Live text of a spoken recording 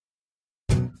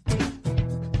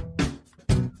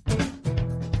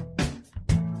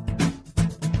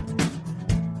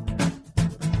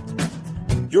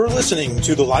You're listening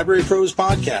to the Library Pros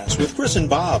Podcast with Chris and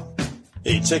Bob,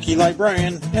 a techie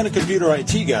librarian and a computer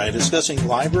IT guy discussing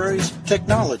libraries,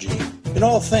 technology, and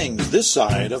all things this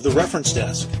side of the reference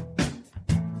desk.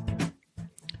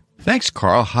 Thanks,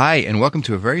 Carl. Hi, and welcome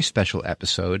to a very special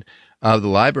episode of the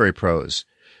Library Pros.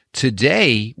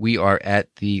 Today, we are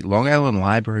at the Long Island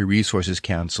Library Resources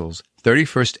Council's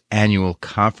 31st Annual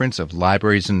Conference of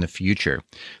Libraries in the Future.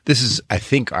 This is, I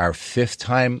think, our fifth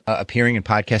time appearing and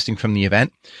podcasting from the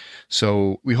event.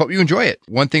 So we hope you enjoy it.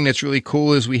 One thing that's really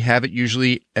cool is we have it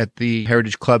usually at the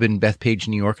Heritage Club in Bethpage,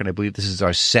 New York, and I believe this is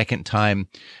our second time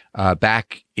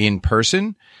back in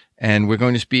person. And we're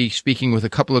going to be speaking with a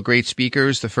couple of great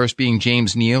speakers, the first being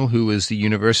James Neal, who is the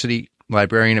University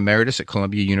Librarian Emeritus at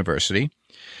Columbia University.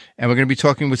 And we're going to be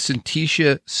talking with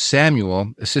Santisha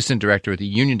Samuel, Assistant Director at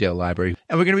the Uniondale Library.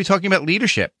 And we're going to be talking about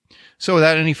leadership. So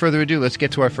without any further ado, let's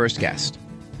get to our first guest.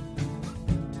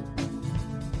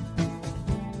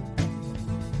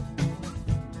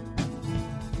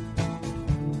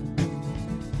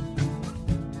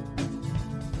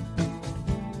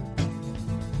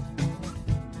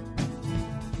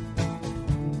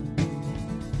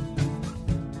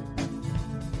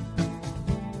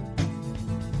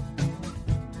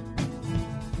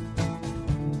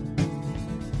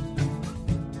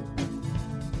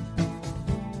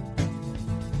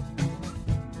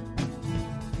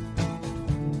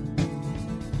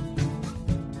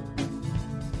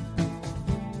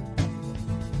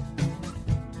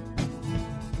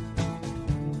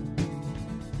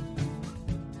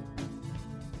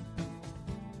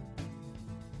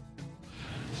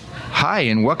 Hi,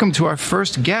 and welcome to our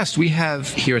first guest. We have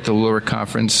here at the LURIC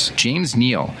Conference, James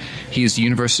Neal. He is the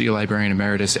University Librarian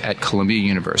Emeritus at Columbia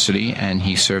University, and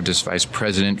he served as Vice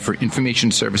President for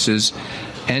Information Services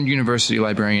and University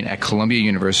Librarian at Columbia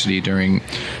University during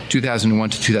 2001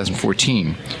 to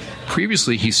 2014.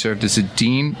 Previously, he served as the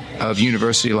Dean of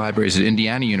University Libraries at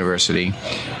Indiana University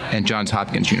and Johns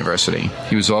Hopkins University.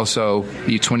 He was also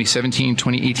the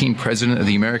 2017-2018 President of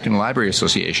the American Library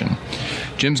Association.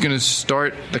 Jim's going to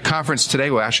start the conference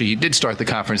today. Well, actually, he did start the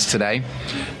conference today,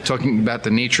 talking about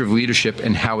the nature of leadership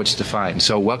and how it's defined.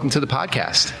 So welcome to the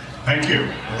podcast. Thank you.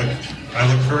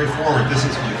 I look very forward. This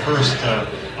is my first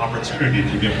opportunity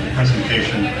to give a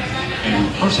presentation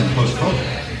in person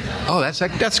post-COVID. Oh,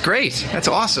 that's great. That's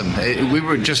awesome. We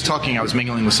were just talking, I was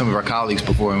mingling with some of our colleagues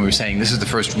before, and we were saying this is the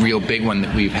first real big one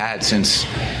that we've had since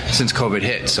COVID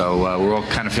hit. So we're all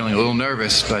kind of feeling a little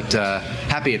nervous, but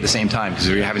happy at the same time because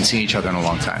we haven't seen each other in a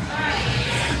long time.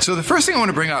 So the first thing I want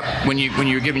to bring up when you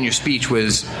were giving your speech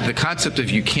was the concept of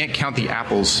you can't count the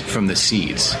apples from the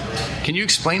seeds. Can you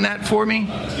explain that for me?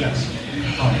 Yes.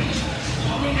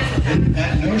 And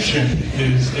that notion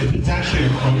it's actually a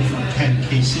quote from Ken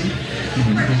Casey, who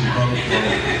wrote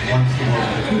One Flew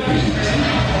Over the Cuckoo's Nest.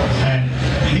 And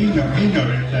he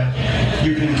noted that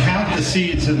you can count the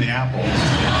seeds in the apples.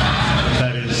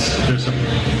 That is, there's a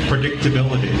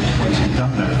predictability once you've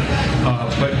done that.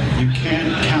 But you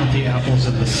can't count the apples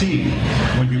in the seed.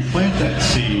 When you plant that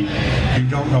seed, you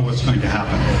don't know what's going to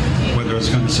happen. Whether it's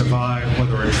going to survive,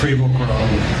 whether a tree will grow,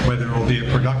 whether it will be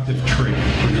a productive tree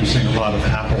producing a lot of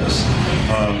apples.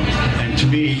 And to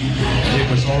me, it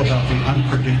was all about the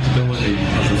unpredictability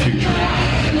of the future.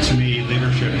 And to me,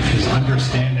 leadership is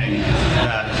understanding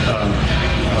that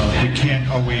we can't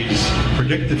always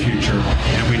predict the future,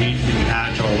 and we need to be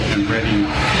agile and ready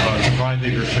to provide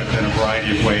leadership in a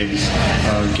variety of ways,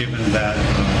 given that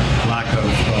lack of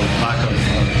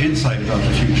insight about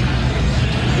the future.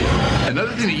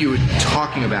 Another thing that you were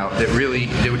talking about that really,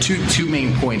 there were two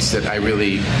main points that I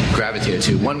really gravitated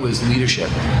to. One was leadership.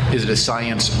 Is it a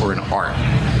science or an art?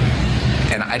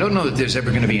 And I don't know that there's ever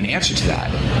going to be an answer to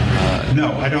that.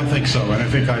 No, I don't think so. And I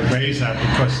think I raise that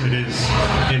because it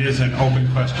is an open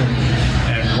question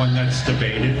and one that's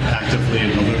debated actively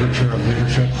in the literature of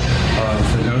leadership.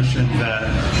 The notion that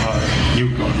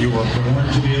you were born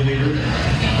to be a leader,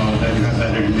 that you have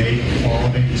that innate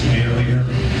quality to be a leader,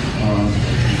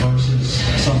 versus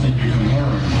something you can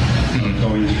learn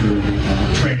going through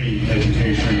training,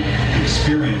 education,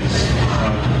 experience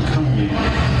to become a leader.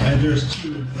 And there's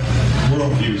two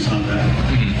worldviews on that.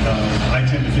 I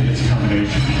tend to think it's a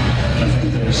combination. I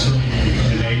think there's certainly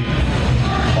innate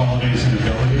qualities and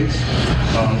abilities,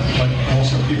 but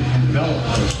also people can develop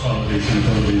those qualities and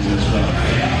abilities as well.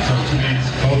 So to me, it's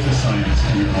both a science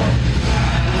and an art.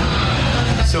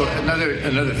 So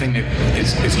another thing that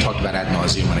is talked about ad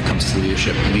nauseum when it comes to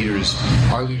leadership,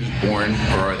 are leaders born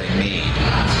or are they made?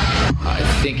 I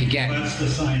think, again... Well, that's the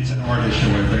science and art issue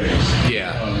I raised.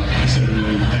 Yeah. Is it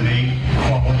an innate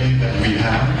quality that we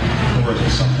have, or is it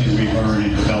something we learn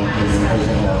and develop over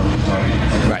our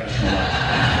professional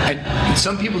life?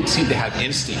 some people seem to have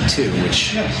instinct too,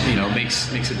 which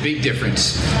makes a big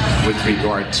difference with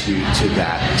regard to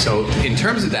that. So in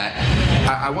terms of that,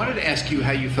 I wanted to ask you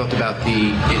how you felt about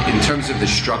in terms of the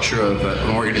structure of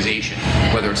an organization,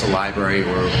 whether it's a library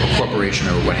or a corporation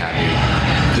or what have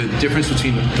you, the difference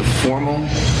between the formal,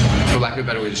 for lack of a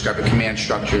better way to describe it, command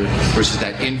structure versus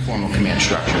that informal command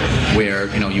structure, where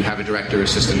you have a director,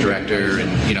 assistant director, and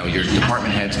your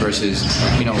department heads versus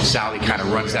Sally kind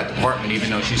of runs that department even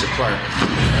though she's a clerk.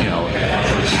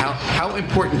 How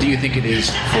important do you think it is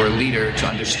for a leader to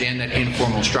understand that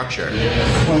informal structure?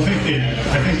 Well,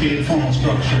 I think the informal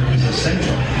structure is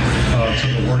essential to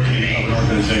the working of an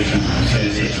organization, to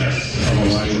the success of a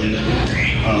library.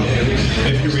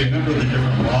 If you remember the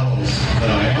different models that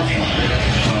I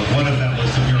outlined, one of them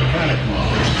was the bureaucratic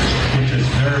model, which is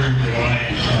very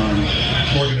reliant on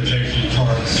organization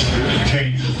charts,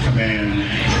 chains of command,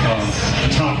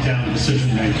 top-down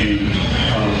decision-making.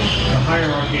 The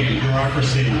hierarchy and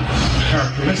bureaucracy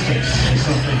characteristics is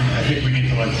something I think we need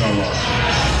to let go of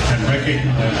and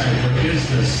recognize that there is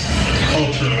this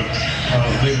culture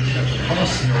of leadership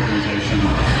across the organization,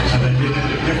 and that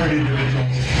different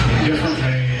individuals in different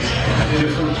ways, at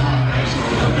different times,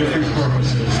 for different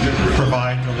purposes,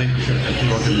 provide the leadership that the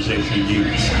organization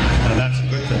needs. And that's a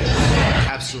good thing.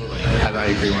 Absolutely. I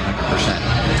agree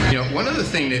 100%. One other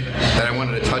thing that I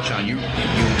wanted to touch on, you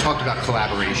talked about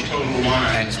collaboration,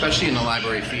 and especially in the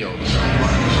library field,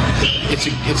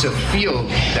 it's a field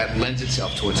that lends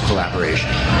itself towards collaboration.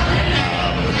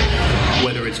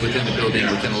 Whether it's within the building,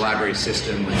 within the library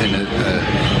system, within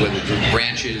whether it's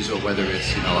branches or whether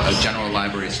it's a general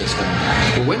library system.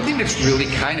 But one thing that's really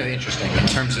kind of interesting in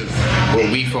terms of what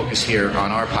we focus here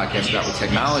on our podcast about with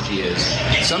technology is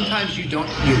sometimes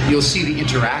you'll see the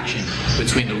interaction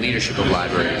between the leadership of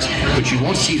libraries, but you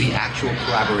won't see the actual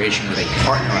collaboration where they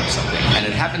partner on something. And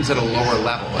it happens at a lower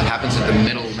level. It happens at the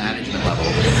middle management level.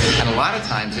 And a lot of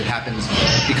times it happens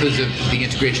because of the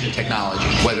integration of technology,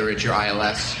 whether it's your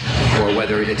ILS or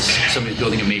whether it's somebody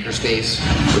building a makerspace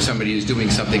or somebody who's doing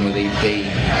something where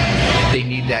they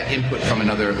need that input from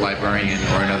another librarian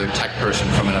or another tech person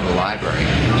from another library.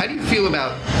 How do you feel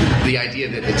about the idea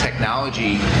that the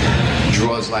technology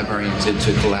draws librarians in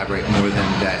to collaborate more than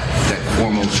that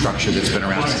formal structure that's been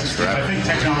around since forever? I think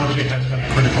technology has been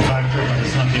a critical factor, but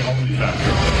it's not the only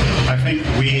factor. I think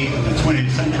we, in the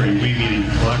 20th century, we meaning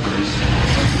libraries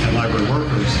and library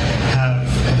workers, have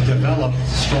developed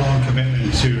strong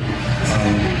commitment to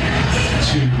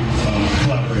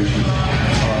collaboration.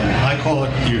 I call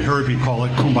it, you heard me call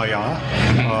it Kumbaya,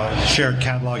 shared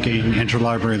cataloging,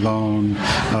 interlibrary loan,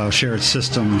 shared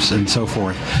systems, and so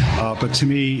forth. But to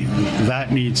me,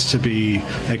 that needs to be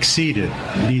exceeded,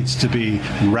 needs to be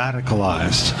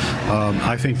radicalized.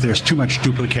 I think there's too much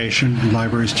duplication in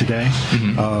libraries today,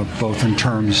 both in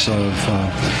terms of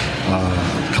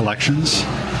collections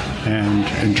and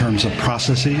in terms of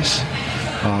processes,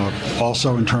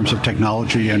 also in terms of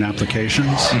technology and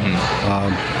applications.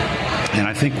 And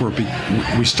I think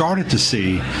we started to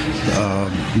see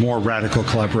more radical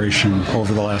collaboration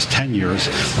over the last 10 years,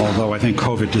 although I think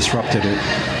COVID disrupted it,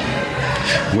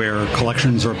 where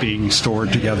collections are being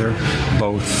stored together,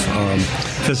 both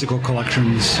physical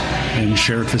collections in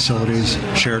shared facilities,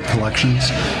 shared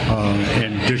collections,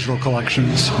 and digital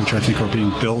collections, which I think are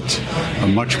being built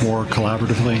much more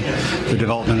collaboratively. The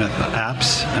development of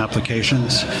apps,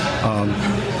 applications,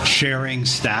 sharing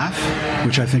staff,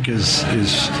 which I think is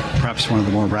perhaps one of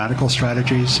the more radical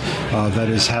strategies, that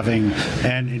is having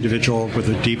an individual with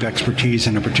a deep expertise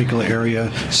in a particular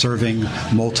area serving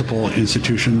multiple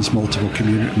institutions, multiple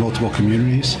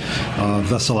communities,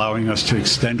 thus allowing us to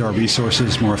extend our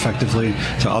resources more effectively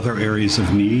to other areas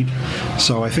of need.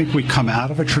 So I think we come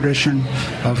out of a tradition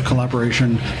of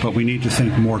collaboration, but we need to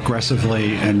think more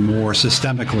aggressively and more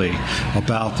systemically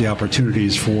about the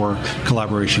opportunities for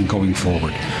collaboration going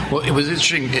forward. Well, it was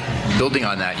interesting, building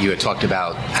on that, you had talked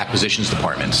about acquisitions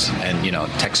departments and,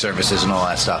 tech services and all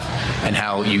that stuff, and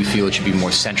how you feel it should be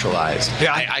more centralized.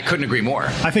 Yeah, I couldn't agree more.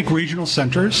 I think regional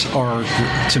centers are,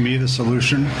 to me, the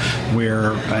solution,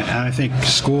 where, and I think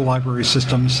school library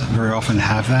systems very often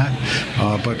have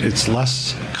that, but it's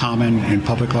less common in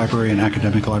public library and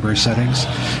academic library settings,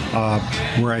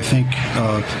 where I think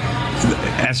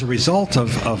as a result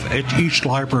of each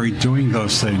library doing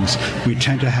those things, we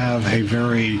tend to have a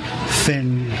very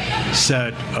thin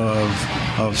set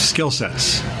of skill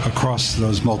sets across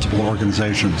those multiple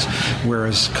organizations,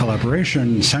 whereas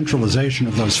collaboration, centralization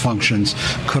of those functions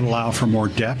could allow for more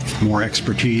depth, more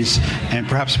expertise, and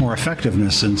perhaps more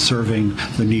effectiveness in serving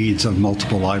the needs of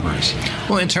multiple libraries.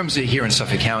 Well, in terms of here in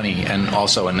Suffolk County and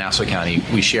also in Nassau County,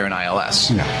 we share an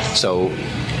ILS. Yeah. So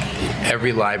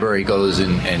every library goes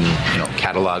and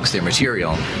catalogs their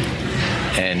material.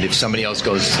 And if somebody else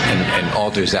goes and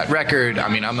alters that record, I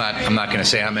mean, I'm not going to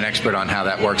say I'm an expert on how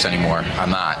that works anymore. I'm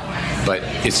not. But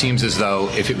it seems as though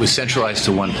if it was centralized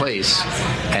to one place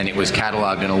and it was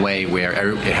cataloged in a way where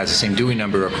it has the same Dewey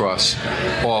number across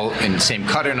all, and the same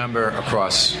Cutter number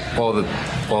across all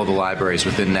the libraries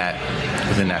within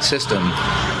that system,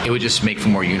 it would just make for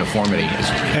more uniformity.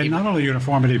 And not only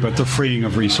uniformity, but the freeing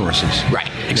of resources. Right,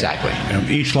 exactly.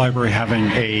 Each library having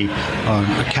a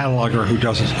cataloger who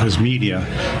does his media,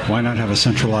 why not have a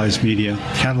centralized media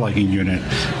cataloging unit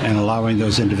and allowing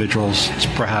those individuals,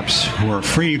 perhaps who are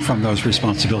freed from those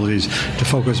responsibilities, to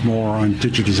focus more on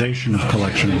digitization of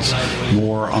collections,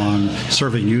 more on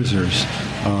serving users.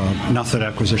 Not that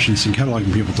acquisitions and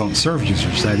cataloging people don't serve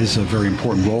users. That is a very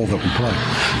important role that we play.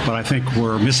 But I think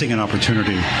we're missing an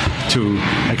opportunity to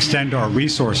extend our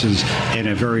resources in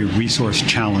a very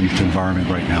resource-challenged environment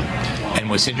right now. And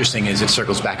what's interesting is it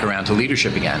circles back around to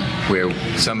leadership again, where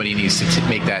somebody needs to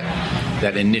make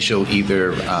that initial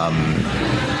either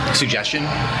suggestion,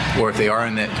 or if they are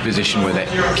in that position where they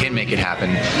can make it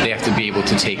happen, they have to be able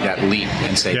to take that leap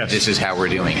and say, yes, this is how we're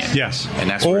doing it. Yes. And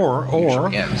that's or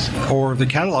the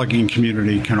cataloging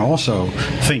community can also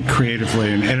think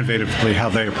creatively and innovatively how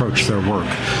they approach their work.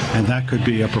 And that could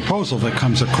be a proposal that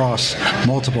comes across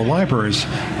multiple libraries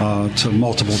to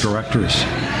multiple directors.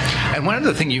 And one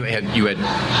other thing you had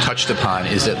touched upon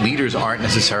is that leaders aren't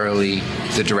necessarily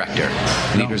the director.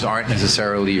 Leaders aren't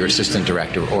necessarily your assistant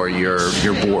director or your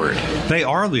board. They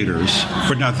are leaders,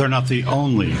 but they're not the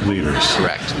only leaders.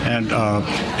 Correct. And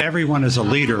everyone as a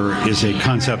leader is a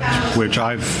concept which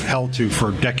I've held to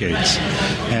for decades.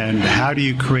 And how do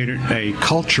you create a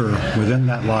culture within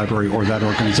that library or that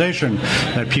organization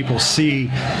that people see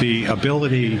the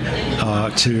ability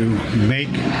to make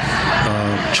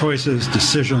choices,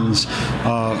 decisions,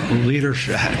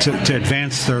 leadership to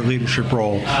advance their leadership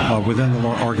role within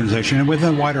the organization and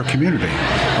within the wider community.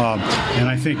 And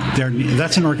I think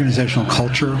that's an organizational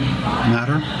culture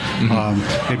matter.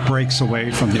 Mm-hmm. It breaks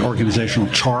away from the organizational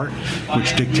chart,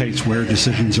 which dictates where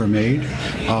decisions are made.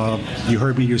 You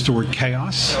heard me use the word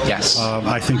chaos. Yes.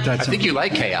 I think you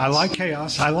like chaos. I like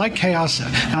chaos. I like chaos,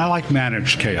 and I like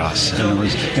managed chaos.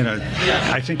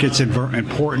 I think it's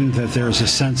important that there's a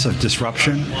sense of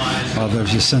disruption.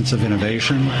 There's a sense of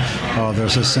innovation.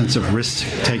 There's a sense of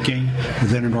risk-taking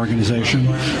within an organization,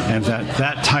 and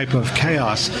that type of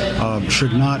chaos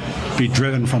should not be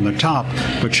driven from the top,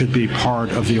 but should be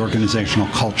part of the organizational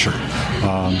culture.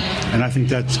 And I think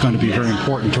that's going to be very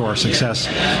important to our success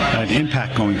and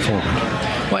impact going forward.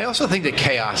 Well, I also think that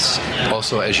chaos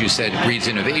also, as you said, breeds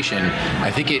innovation.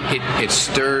 I think it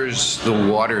stirs the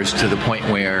waters to the point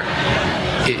where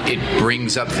it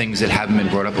brings up things that haven't been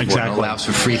brought up before. Exactly. And allows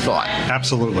for free thought.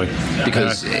 Absolutely.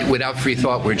 Because without free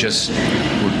thought,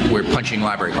 we're punching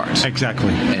library cards.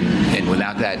 Exactly. And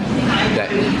without that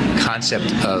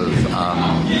concept of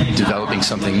developing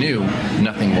something new,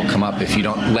 nothing will come up if you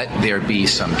don't let there be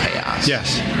some chaos.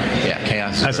 Yes. Yeah,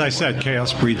 chaos. As I said,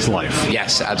 chaos breeds life.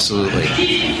 Yes, absolutely.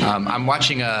 I'm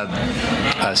watching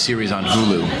a series on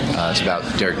Hulu. It's about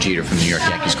Derek Jeter from the New York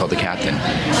Yankees called The Captain.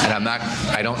 And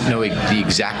I don't know the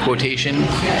exact quotation,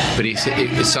 but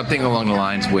it's something along the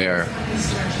lines where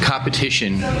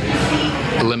competition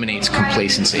eliminates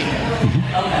complacency. Mm-hmm.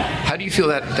 How do you feel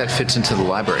that fits into the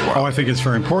library world? Oh, I think it's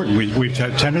very important. We've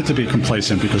tended to be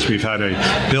complacent because we've had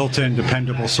a built-in,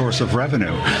 dependable source of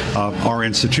revenue, our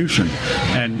institution.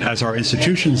 And as our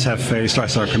institutions have faced,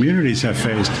 as our communities have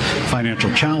faced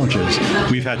financial challenges,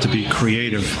 we've had to be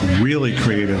creative, really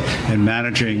creative, in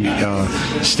managing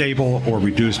stable or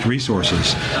reduced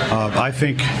resources. I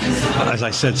think, as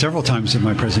I said several times in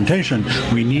my presentation,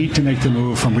 we need to make the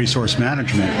move from resource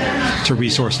management to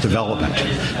resource development.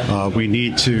 We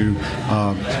need to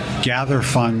gather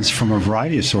funds from a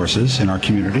variety of sources in our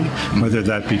community, whether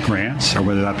that be grants or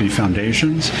whether that be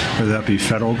foundations, whether that be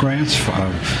federal grants,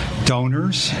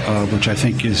 donors, which I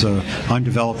think is an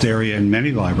undeveloped area in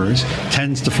many libraries,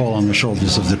 tends to fall on the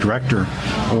shoulders of the director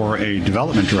or a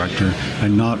development director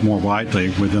and not more widely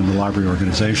within the library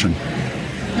organization.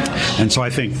 And so I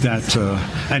think that,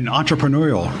 and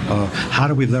entrepreneurial, how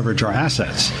do we leverage our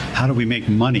assets? How do we make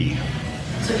money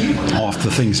off the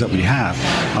things that we have?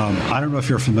 I don't know if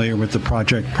you're familiar with the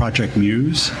Project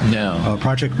Muse. No.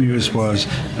 Project Muse was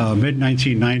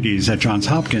mid-1990s at Johns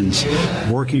Hopkins,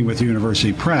 working with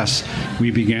University Press.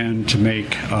 We began to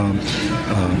make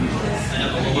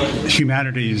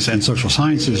humanities and social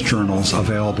sciences journals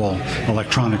available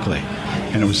electronically.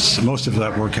 and most of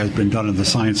that work has been done in the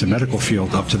science and medical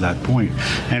field up to that point,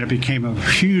 and it became a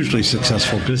hugely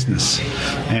successful business,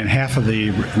 and half of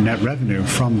the net revenue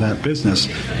from that business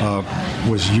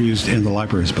was used in the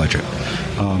library's budget.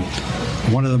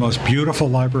 One of the most beautiful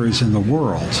libraries in the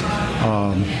world,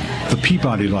 the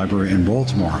Peabody Library in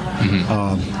Baltimore.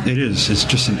 It's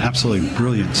just an absolutely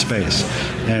brilliant space.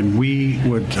 And we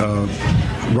would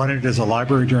run it as a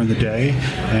library during the day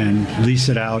and lease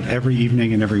it out every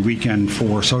evening and every weekend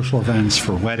for social events,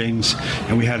 for weddings.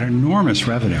 And we had enormous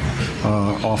revenue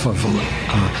off of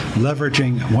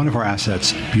leveraging one of our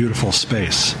assets, beautiful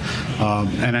space.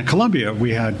 And at Columbia,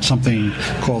 we had something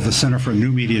called the Center for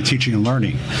New Media Teaching and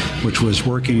Learning, which was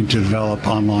working to develop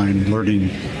online learning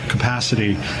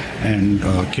capacity and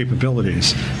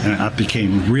capabilities, and that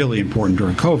became really important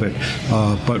during COVID.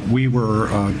 But we were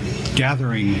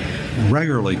gathering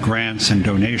regularly grants and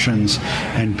donations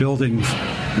and building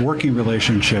working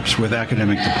relationships with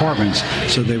academic departments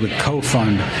so they would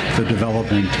co-fund the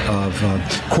development of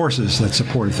courses that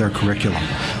supported their curriculum.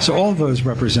 So all of those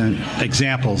represent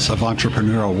examples of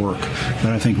entrepreneurial work that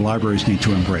I think libraries need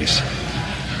to embrace.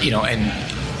 And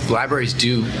libraries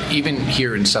do, even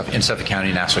here in Suffolk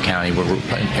County, Nassau County, where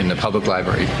we're in the public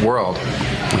library world,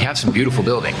 we have some beautiful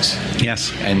buildings.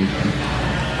 Yes. And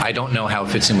I don't know how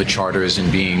it fits in with charters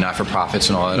and being not-for-profits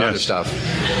and all that other stuff.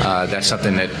 That's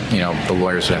something that, the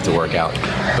lawyers would have to work out.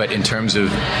 But in terms of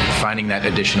finding that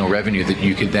additional revenue that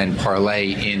you could then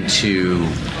parlay into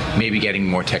maybe getting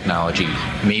more technology,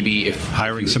 maybe if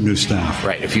hiring some new staff.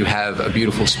 Right. If you have a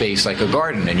beautiful space like a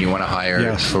garden and you want to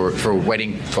hire for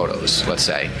wedding photos, let's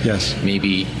say. Yes.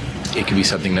 Maybe it could be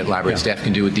something that library staff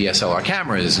can do with DSLR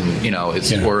cameras, and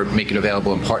or make it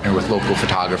available and partner with local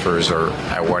photographers or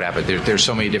whatever. There's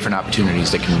so many different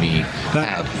opportunities that can be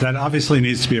had. That obviously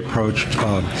needs to be approached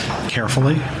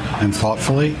carefully and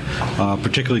thoughtfully,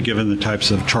 particularly given the types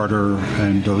of charter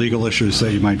and legal issues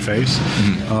that you might face.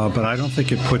 But I don't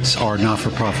think it puts our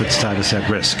not-for-profit status at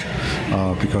risk,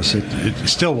 because it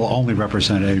still will only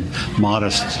represent a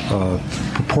modest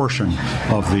proportion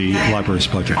of the library's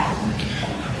budget.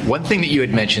 One thing that you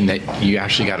had mentioned that you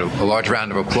actually got a large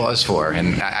round of applause for,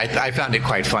 and I found it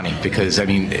quite funny because,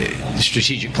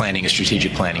 strategic planning is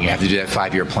strategic planning. You have to do that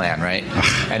 5-year plan, right?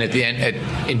 And at the end,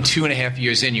 in 2.5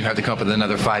 years in, you have to come up with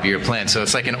another 5-year plan. So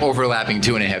it's like an overlapping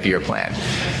 2.5-year plan.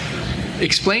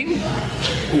 Explain,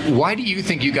 why do you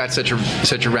think you got such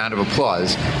a round of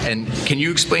applause? And can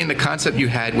you explain the concept you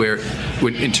had where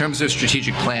in terms of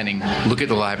strategic planning, look at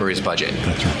the library's budget?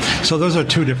 That's right. So those are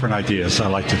two different ideas I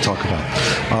like to talk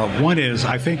about. One is,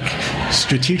 I think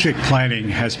strategic planning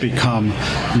has become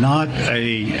not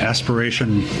an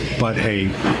aspiration, but a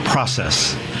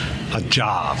process. A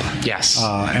job. Yes.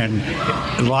 And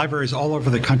libraries all over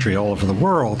the country, all over the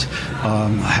world,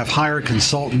 have hired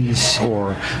consultants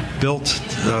or built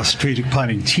strategic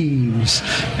planning teams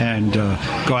and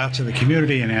go out to the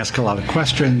community and ask a lot of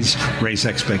questions, raise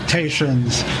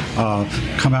expectations,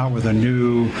 come out with a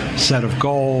new set of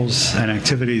goals and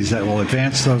activities that will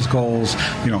advance those goals.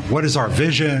 What is our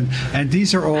vision? And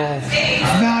these are all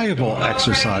valuable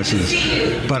exercises,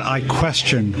 but I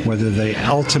question whether they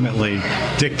ultimately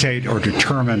dictate or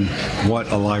determine what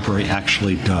a library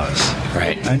actually does.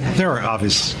 Right. And there are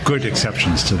obvious good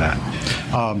exceptions to that.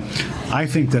 I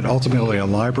think that ultimately a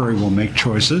library will make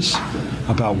choices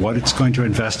about what it's going to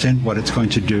invest in, what it's going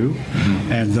to do,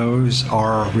 and those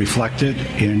are reflected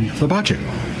in the budget.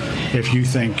 If you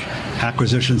think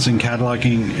acquisitions and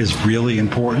cataloging is really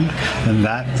important, then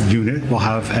that unit will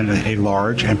have a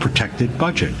large and protected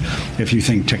budget. If you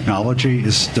think technology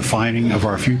is defining of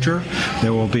our future,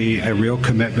 there will be a real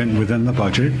commitment within the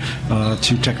budget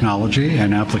to technology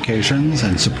and applications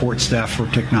and support staff for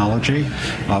technology,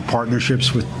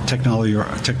 partnerships with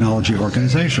technology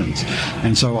organizations.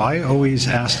 And so I always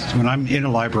ask, when I'm in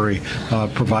a library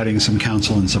providing some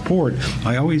counsel and support,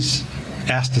 I always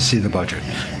asked to see the budget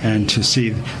and to see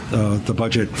the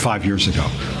budget 5 years ago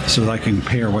so that I can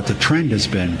compare what the trend has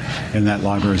been in that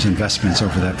library's investments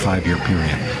over that 5-year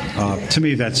period. To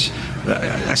me,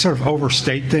 I sort of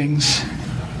overstate things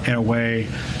in a way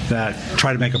that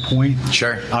try to make a point.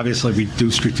 Sure. Obviously, we do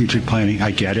strategic planning.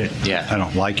 I get it. Yeah. I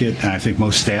don't like it, and I think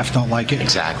most staff don't like it.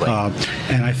 Exactly.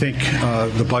 And I think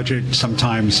the budget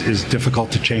sometimes is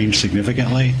difficult to change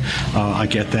significantly. I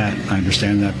get that. I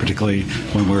understand that, particularly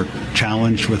when we're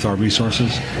challenged with our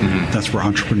resources. That's where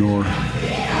entrepreneur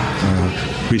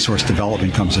resource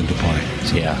development comes into play.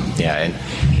 So. Yeah. And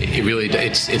It really,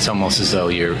 it's almost as though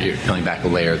you're peeling back a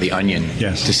layer of the onion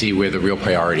to see where the real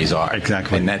priorities are.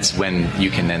 Exactly. And that's when you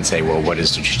can then say, well, what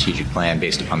is the strategic plan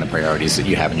based upon the priorities that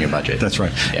you have in your budget? That's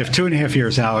right. Yeah. If 2.5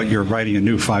 years out you're writing a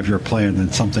new 5-year plan,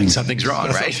 then something's wrong,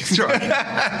 right? Something's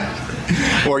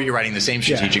wrong. Or you're writing the same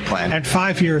strategic plan. And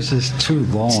 5 years is too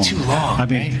long. It's too long. I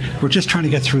mean, we're just trying to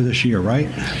get through this year, right?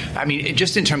 I mean,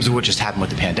 just in terms of what just happened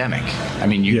with the pandemic. I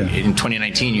mean, in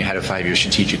 2019, you had a 5-year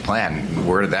strategic plan.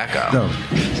 Where did that go?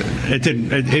 No, it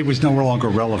didn't. It was no longer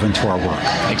relevant to our work.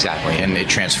 Exactly, and it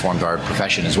transformed our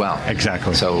profession as well.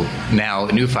 Exactly. So now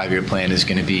a new 5-year plan is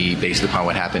going to be based upon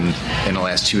what happened in the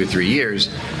last 2 or 3 years,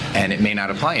 and it may not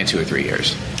apply in 2 or 3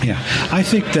 years. Yeah, I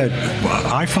think that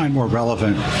I find more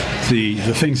relevant the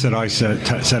things that I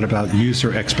said about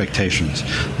user expectations.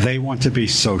 They want to be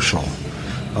social.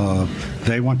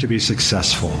 They want to be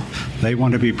successful. They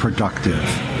want to be productive.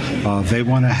 They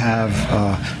want to have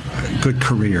good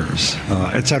careers,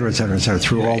 et cetera, et cetera, et cetera,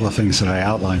 through all the things that I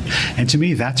outlined. And to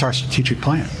me, that's our strategic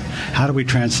plan. How do we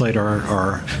translate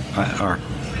our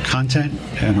content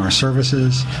and our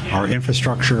services, our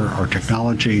infrastructure, our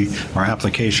technology, our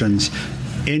applications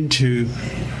into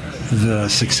the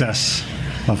success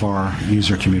of our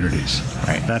user communities?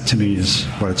 Right. That to me is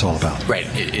what it's all about. Right.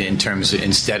 In terms of,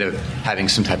 instead of having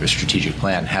some type of strategic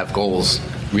plan, have goals,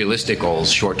 realistic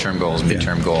goals, short-term goals,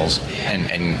 midterm goals,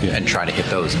 and try to hit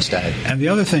those instead. And the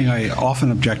other thing I often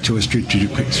object to with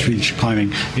strategic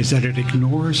planning is that it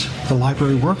ignores the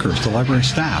library workers, the library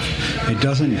staff. It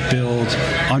doesn't build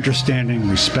understanding,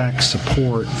 respect,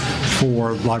 support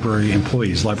for library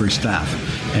employees, library staff.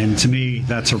 And to me,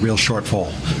 that's a real shortfall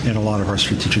in a lot of our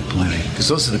strategic planning. Because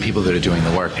those are the people that are doing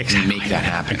the work to make that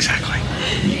happen. Exactly.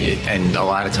 And a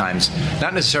lot of times,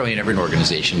 not necessarily in every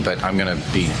organization, but I'm going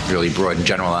to be really broad and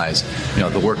generalize,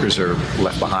 the workers are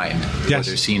left behind. Yes.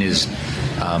 They're seen as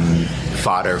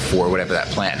fodder for whatever that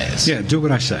plan is. Yeah, do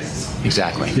what I say.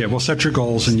 Exactly. Yeah, we'll set your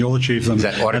goals and you'll achieve them.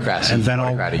 Exactly. Autocracy. And then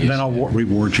I'll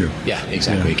reward you. Yeah,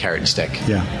 exactly. Carrot and stick.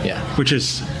 Yeah. Yeah. Which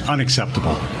is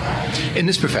unacceptable. In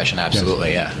this profession,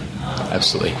 absolutely, yes. Yeah.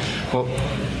 Absolutely. Well,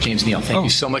 James Neal, thank you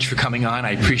so much for coming on.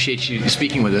 I appreciate you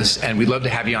speaking with us, and we'd love to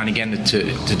have you on again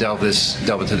to delve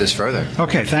into this further.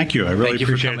 Okay, thank you. I really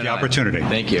appreciate the opportunity.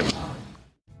 Thank you.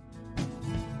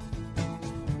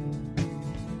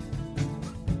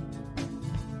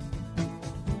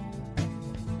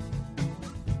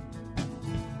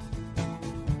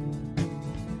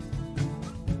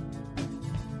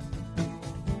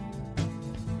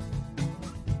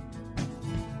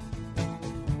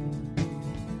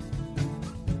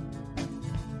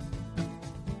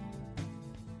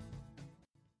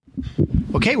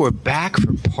 Okay, we're back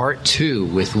for part 2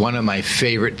 with one of my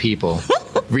favorite people,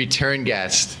 return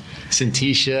guest,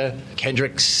 Santisha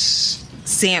Kendricks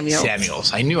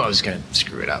Samuels. I knew I was going to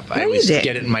screw it up. I always get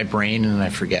it in my brain and I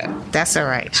forget. That's all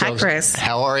right. Hi, Chris.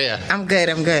 How are you? I'm good.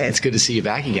 It's good to see you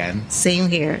back again. Same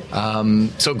here.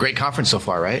 So great conference so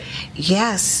far, right?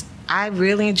 Yes. I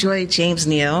really enjoyed James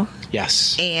Neal.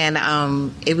 Yes. And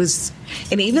it was,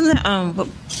 and even the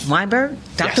Weinberg,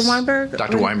 Dr. Weinberg.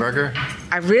 Dr. Weinberger.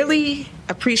 I really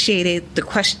appreciated the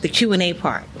Q&A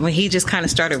part when he just kind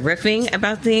of started riffing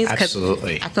about things.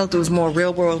 Absolutely. I felt there was more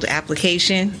real world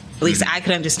application. At least I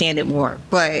could understand it more.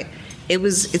 But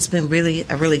it's been really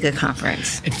a really good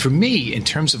conference. And for me, in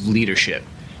terms of leadership,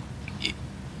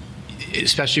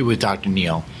 especially with Dr.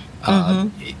 Neal,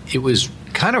 it was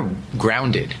kind of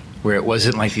grounded, where it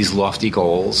wasn't like these lofty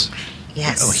goals.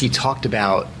 Yes. He talked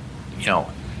about,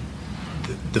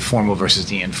 the formal versus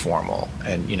the informal,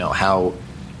 and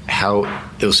how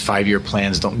those 5-year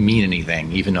plans don't mean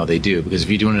anything, even though they do. Because if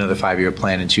you're doing another 5-year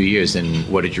plan in 2 years, then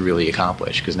what did you really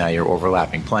accomplish? Because now you're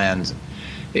overlapping plans.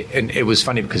 And it was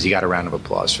funny because he got a round of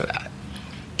applause for that.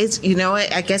 It's,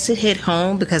 I guess it hit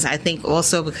home because I think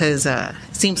also because it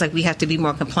seems like we have to be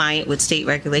more compliant with state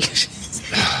regulations.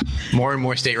 More and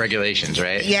more state regulations,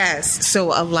 right? Yes.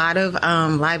 So a lot of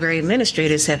library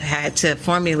administrators have had to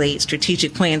formulate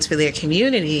strategic plans for their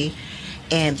community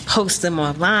and post them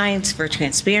online for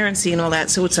transparency and all that.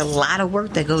 So it's a lot of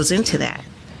work that goes into that.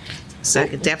 So I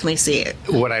could definitely see it.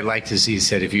 What I'd like to see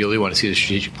said, if you really want to see the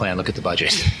strategic plan, look at the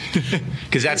budget.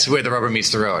 Because that's where the rubber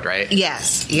meets the road, right?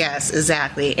 Yes,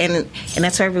 exactly. And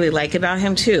that's what I really like about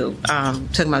him, too,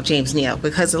 talking about James Neal.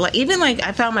 Because even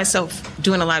I found myself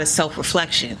doing a lot of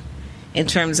self-reflection in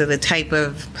terms of the type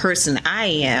of person I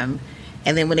am.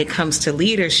 And then when it comes to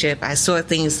leadership, I saw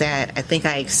things that I think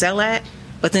I excel at,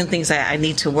 but then things I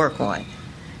need to work on.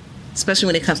 Especially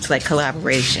when it comes to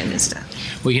collaboration and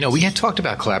stuff. Well, we had talked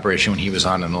about collaboration when he was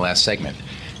on in the last segment.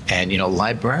 And,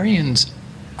 librarians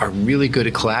are really good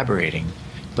at collaborating,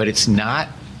 but it's not,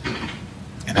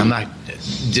 and and I'm not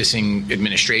dissing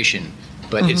administration,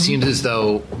 but it seems as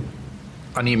though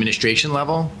on the administration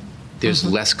level, there's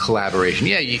less collaboration.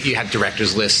 Yeah, you have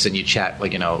directors lists and you chat,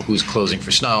 like, who's closing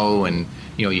for snow, and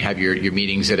you have your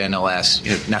meetings at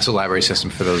NLS, National Library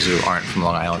System, for those who aren't from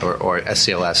Long Island, or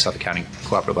SCLS, Suffolk County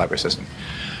Cooperative Library System.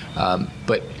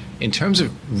 But in terms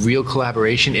of real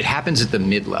collaboration, it happens at the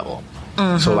mid-level.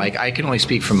 So, like, I can only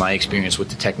speak from my experience with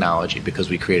the technology,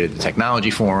 because we created the technology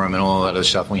forum and all that other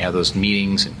stuff, and we have those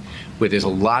meetings and where there's a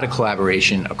lot of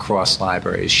collaboration across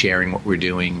libraries, sharing what we're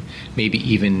doing, maybe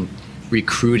even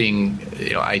recruiting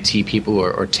IT people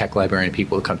or tech librarian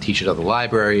people to come teach at other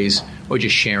libraries, or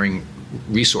just sharing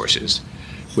resources.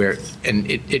 And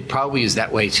it probably is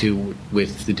that way too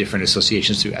with the different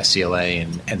associations through SCLA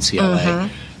and NCLA,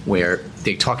 where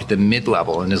they talk at the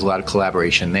mid-level and there's a lot of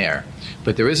collaboration there.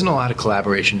 But there isn't a lot of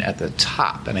collaboration at the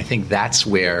top, and I think that's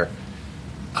where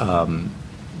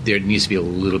there needs to be a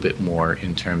little bit more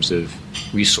in terms of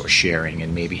resource sharing,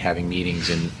 and maybe having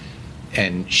meetings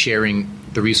and sharing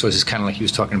the resources, kind of like he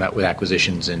was talking about with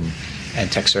acquisitions and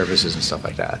tech services and stuff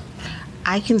like that.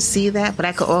 I can see that, but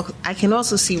I can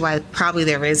also see why probably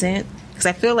there isn't, because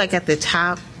I feel like at the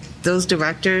top, those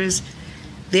directors,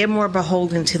 they're more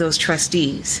beholden to those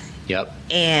trustees. Yep.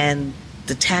 And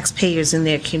the taxpayers in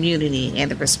their community,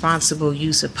 and the responsible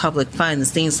use of public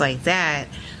funds, things like that,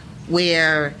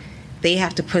 where they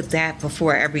have to put that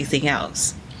before everything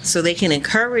else. So they can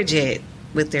encourage it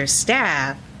with their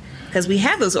staff, because we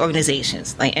have those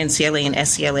organizations like NCLA and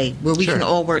SCLA where we can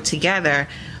all work together,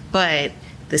 but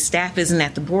the staff isn't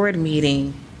at the board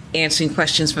meeting answering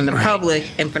questions from the public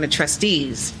and from the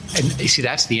trustees. And you see,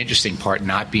 that's the interesting part,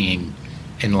 not being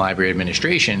in library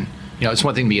administration. It's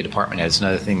one thing to be a department head, it's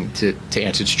another thing to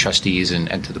answer to trustees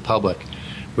and to the public,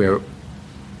 where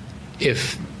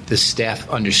if the staff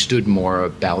understood more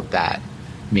about that,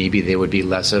 maybe there would be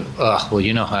less of, how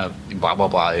blah, blah,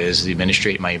 blah is, the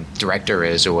administrator, my director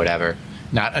is, or whatever.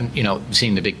 Not,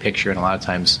 seeing the big picture, and a lot of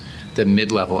times the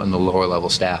mid-level and the lower-level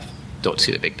staff don't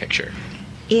see the big picture.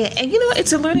 Yeah, and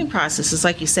it's a learning process. It's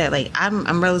like you said, like,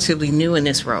 I'm relatively new in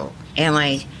this role, and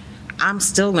like, I'm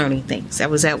still learning things. I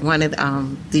was at one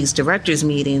of these directors'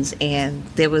 meetings, and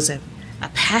there was a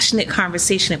passionate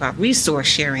conversation about resource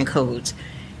sharing codes,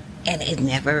 and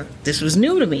this was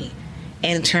new to me.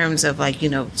 In terms of, like,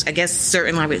 I guess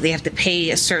certain libraries, they have to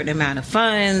pay a certain amount of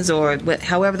funds, or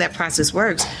however that process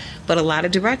works. But a lot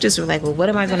of directors were like, well, what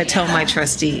am I going to tell my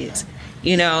trustees?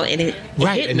 And it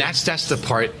right, and that's the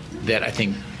part that I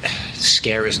think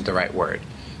scare isn't the right word.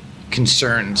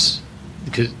 Concerns,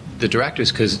 because the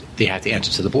directors, because they have to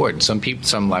answer to the board. Some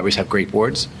libraries have great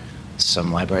boards.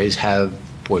 Some libraries have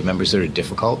board members that are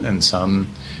difficult, and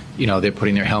some, they're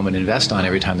putting their helmet and vest on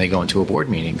every time they go into a board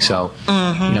meeting. So,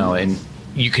 and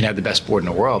you can have the best board in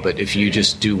the world, but if you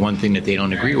just do one thing that they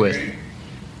don't agree with,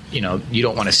 you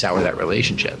don't want to sour that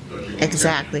relationship.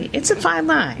 Exactly. It's a fine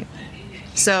line.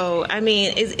 So, I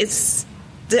mean,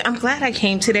 I'm glad I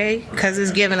came today, because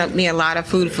it's given me a lot of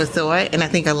food for thought, and I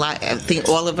think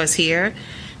all of us here,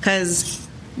 because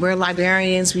we're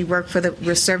librarians,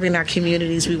 we're serving our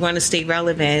communities, we want to stay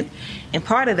relevant, and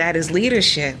part of that is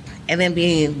leadership, and then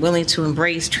being willing to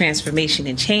embrace transformation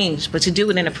and change, but to do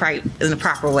it in a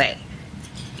proper way.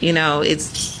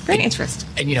 It's very interesting.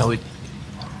 And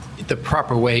the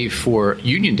proper way for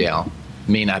Uniondale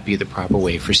may not be the proper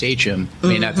way for Sachem,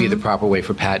 may not be the proper way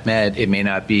for Pat Med, it may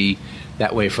not be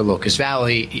that way for Locust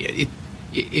Valley.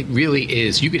 It really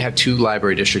is. You could have two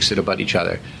library districts that abut each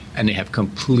other, and they have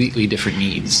completely different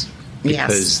needs,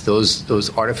 because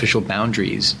those artificial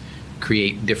boundaries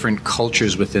create different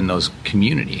cultures within those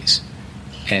communities,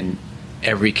 and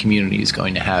every community is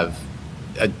going to have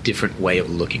a different way of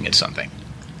looking at something.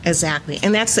 Exactly.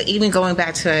 And that's even going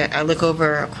back to, I look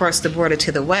over across the border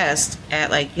to the west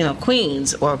at, like,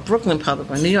 Queens or Brooklyn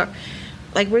Public or New York.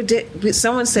 Like,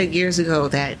 someone said years ago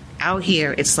that out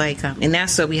here it's like, in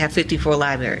Nassau we have 54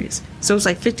 libraries. So it's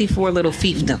like 54 little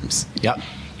fiefdoms. Yep.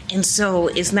 And so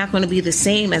it's not going to be the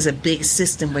same as a big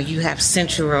system where you have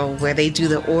central, where they do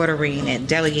the ordering and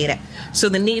delegate it. So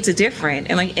the needs are different.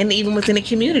 And even within the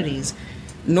communities,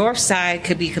 North Side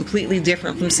could be completely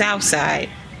different from South Side.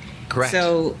 Correct.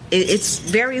 So it's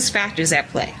various factors at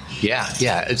play.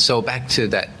 Yeah. And so back to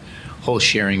that whole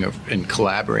sharing and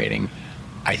collaborating,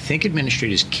 I think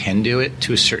administrators can do it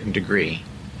to a certain degree.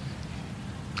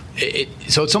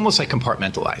 So it's almost like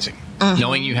compartmentalizing,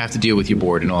 knowing you have to deal with your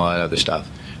board and all that other stuff.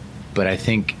 But I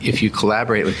think if you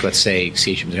collaborate with, let's say,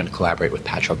 Sachem is going to collaborate with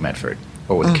Patchogue Medford,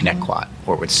 or with Connecticut,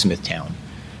 or with Smithtown,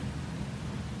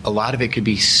 a lot of it could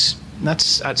be,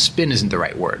 spin isn't the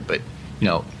right word, but,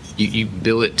 you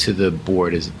bill it to the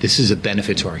board as this is a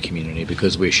benefit to our community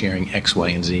because we're sharing X, Y,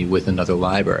 and Z with another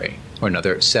library or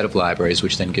another set of libraries,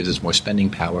 which then gives us more spending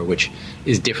power, which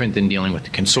is different than dealing with the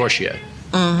consortia.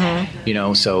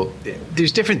 So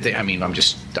there's different things. I mean, I'm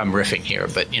riffing here,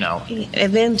 but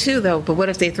And then too, though, but what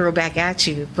if they throw back at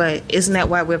you? But isn't that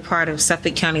why we're part of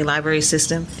Suffolk County Library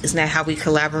System? Isn't that how we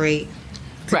collaborate?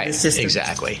 Right,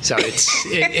 exactly. So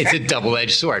it's a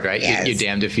double-edged sword, right? Yes. You're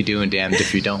damned if you do and damned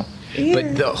if you don't. Yeah.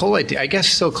 But the whole idea, I guess,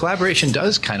 so collaboration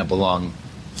does kind of belong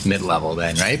mid-level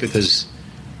then, right? Because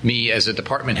me as a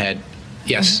department head,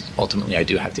 yes, ultimately I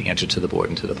do have to answer to the board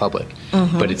and to the public.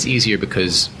 But it's easier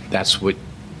because that's what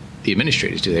the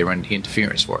administrators do. They run the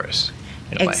interference for us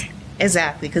in a way.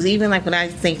 Exactly. Because even like when I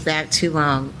think back to,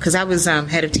 because I was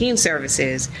head of team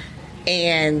services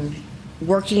and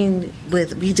working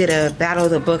with, we did a battle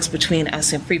of the books between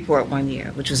us and Freeport one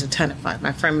year, which was a ton of fun.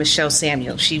 My friend Michelle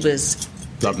Samuel, she was...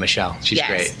 Love Michelle. She's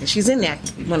great. She's in there.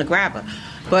 You want to grab her.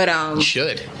 But you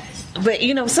should. But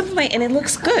something like, and it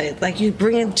looks good. Like you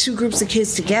bring in two groups of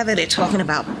kids together. They're talking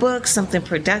about books, something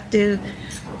productive.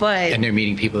 And they're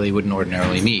meeting people they wouldn't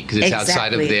ordinarily meet because it's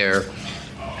outside of their,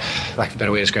 like a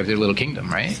better way to describe, their little kingdom,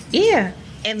 right? Yeah.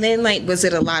 And then, was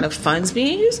it a lot of funds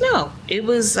being used? No. It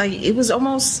was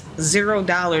almost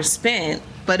 $0 spent,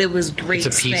 but it was great.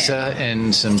 It's a pizza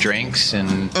and some drinks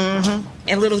and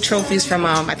little trophies from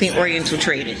I think Oriental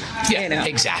Trading. Yeah,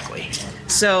 exactly.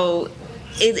 So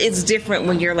it's different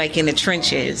when you're in the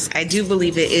trenches. I do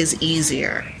believe it is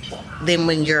easier than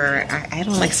when you're. I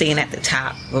don't like saying at the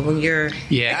top, but when you're.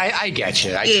 Yeah, I get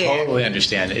you. I totally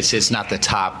understand. It's not the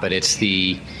top, but it's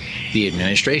the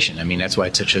administration. I mean, that's why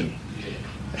it's such a.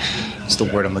 It's the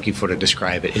word I'm looking for to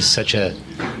describe it. It's such a.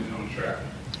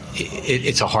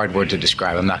 It's a hard word to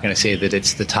describe. I'm not going to say that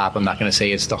it's the top. I'm not going to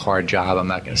say it's the hard job. I'm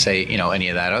not going to say any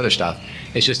of that other stuff.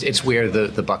 It's where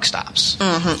the buck stops.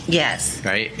 Yes.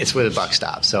 Right. It's where the buck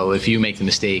stops. So if you make the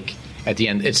mistake at the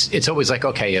end, it's always like,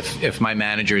 okay, if my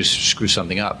managers screw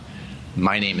something up,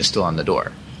 my name is still on the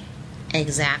door.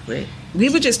 Exactly. We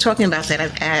were just talking about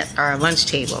that at our lunch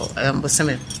table with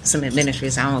some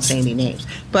administrators. I won't say any names,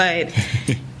 but.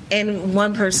 And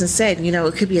one person said,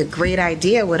 it could be a great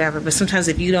idea, whatever, but sometimes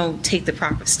if you don't take the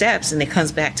proper steps and it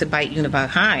comes back to bite you in the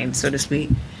behind, so to speak,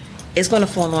 it's going to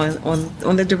fall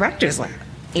on the director's lap.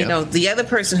 The other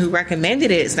person who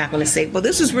recommended it is not going to say, well,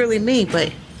 this was really me,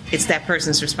 but it's that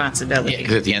person's responsibility. Yeah,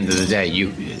 because at the end of the day,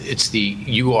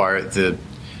 you are the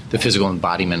physical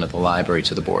embodiment of the library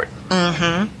to the board.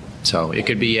 So it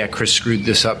could be, Chris screwed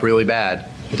this up really bad.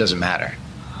 It doesn't matter.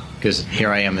 Because here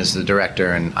I am as the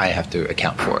director, and I have to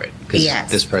account for it. Because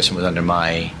this person was under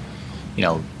my,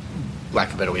 lack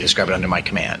of a better way to describe it, under my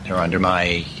command or under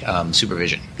my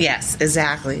supervision. Yes,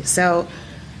 exactly. So,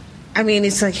 I mean,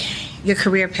 it's like your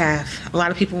career path. A lot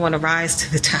of people want to rise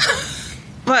to the top,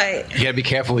 but you got to be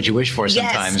careful what you wish for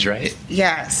sometimes, right?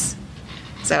 Yes.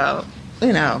 So,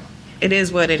 it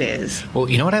is what it is.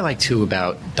 Well, you know what I like too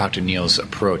about Dr. Neal's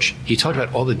approach? He talked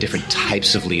about all the different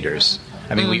types of leaders.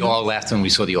 I mean, we all laughed when we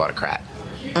saw the autocrat.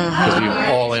 Because we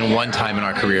all, in one time in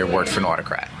our career, worked for an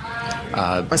autocrat.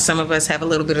 But some of us have a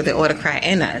little bit of the autocrat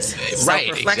in us. Right,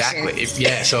 exactly.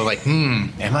 Yeah, so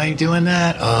am I doing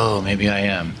that? Oh, maybe I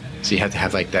am. So you have to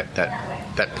have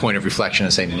that point of reflection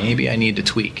and say, maybe I need to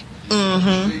tweak.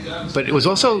 But it was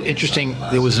also interesting.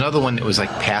 There was another one that was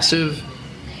passive,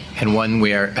 and one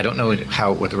where I don't know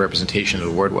what the representation of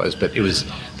the word was, but it was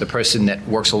the person that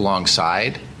works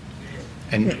alongside.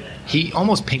 And he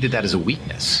almost painted that as a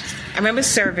weakness. I remember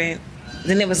servant.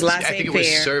 Then there was laissez-faire. I think it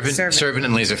was servant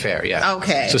and laissez-faire. Yeah.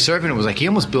 Okay. So servant was he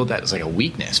almost built that as a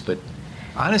weakness. But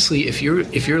honestly, if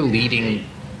you're leading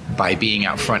by being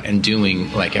out front and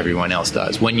doing like everyone else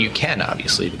does, when you can,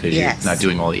 obviously, because you're not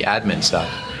doing all the admin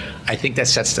stuff, I think that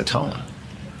sets the tone.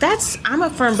 I'm a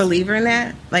firm believer in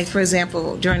that. Like, for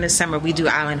example, during the summer, we do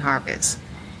Island Harvest.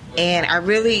 And I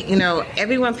really,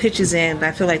 everyone pitches in, but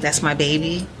I feel like that's my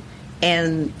baby.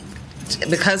 And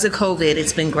because of COVID,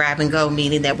 it's been grab and go,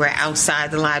 meaning that we're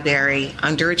outside the library,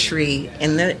 under a tree,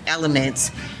 in the elements.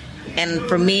 And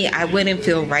for me, I wouldn't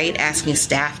feel right asking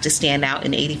staff to stand out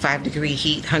in 85-degree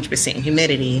heat, 100%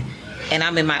 humidity, and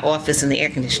I'm in my office in the air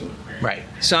conditioning. Right.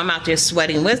 So I'm out there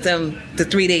sweating with them the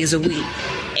 3 days a week.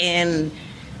 And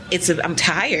I'm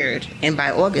tired, and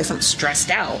by August, I'm stressed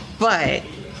out. But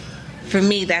for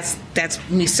me, that's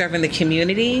me serving the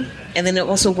community, and then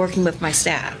also working with my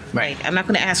staff. Right. I'm not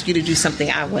going to ask you to do something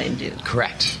I wouldn't do.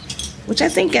 Correct. Which I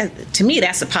think, to me,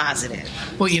 that's a positive.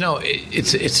 Well,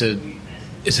 it's a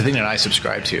thing that I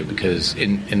subscribe to, because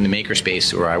in the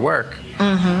makerspace where I work,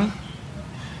 I'm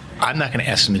not going to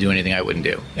ask them to do anything I wouldn't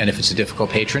do. And if it's a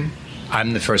difficult patron,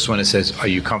 I'm the first one that says, are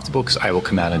you comfortable? Because I will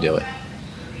come out and do it.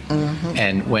 Mm-hmm.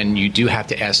 And when you do have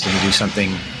to ask them to do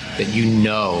something that you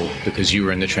know, because you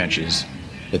were in the trenches,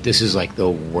 that this is like the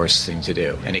worst thing to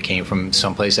do, and it came from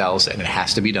someplace else, and it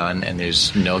has to be done, and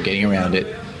there's no getting around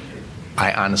it,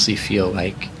 I honestly feel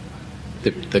like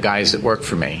the guys that work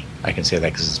for me, I can say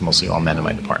that because it's mostly all men in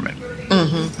my department,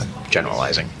 I'm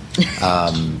generalizing,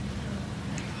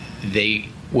 they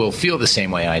will feel the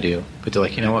same way I do, but they're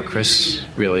like, you know what, Chris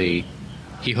really,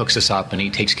 he hooks us up and he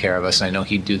takes care of us, and I know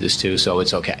he'd do this too, so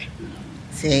it's okay.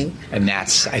 See? And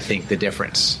that's, I think, the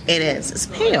difference. It is. It's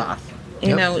payoff.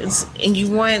 You know, and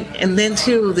you want, and then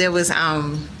too, there was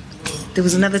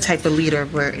another type of leader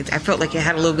where I felt like it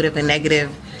had a little bit of a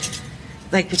negative,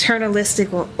 like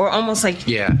paternalistic or almost like.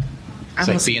 Yeah. It's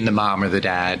like being the mom or the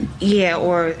dad. Yeah,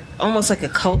 or almost like a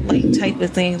cult-like type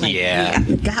of thing. Like, yeah. I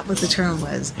forgot what the term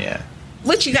was. Yeah.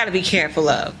 Which you got to be careful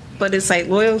of. But it's like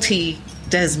loyalty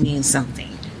does mean something.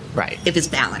 Right. If it's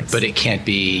balanced. But it can't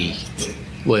be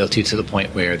loyalty to the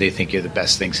point where they think you're the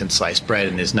best thing since sliced bread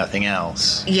and there's nothing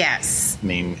else. Yes. I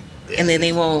mean... And then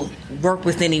they won't work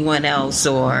with anyone else,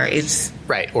 or it's...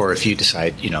 Right. Or if you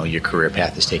decide, you know, your career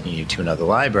path is taking you to another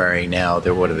library, now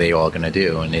what are they all going to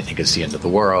do? And they think it's the end of the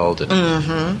world.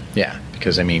 And, yeah.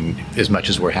 Because, I mean, as much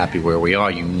as we're happy where we are,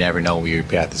 you never know where your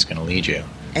path is going to lead you.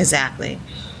 Exactly.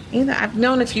 You know, I've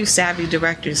known a few savvy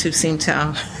directors who seem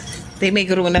to... they may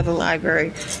go to another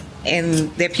library, and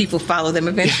their people follow them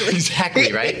eventually.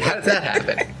 Exactly, right? How does that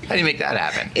happen? How do you make that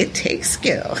happen? It takes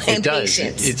skill and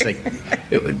patience. It's like,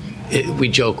 we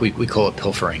joke, we call it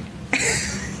pilfering.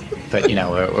 But, you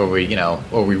know, or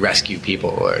we rescue people,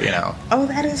 or, you know. Oh,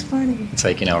 that is funny. It's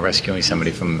like, you know, rescuing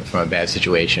somebody from a bad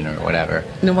situation or whatever.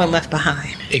 No one left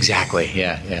behind. Exactly,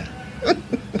 yeah.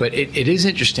 But it is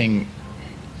interesting,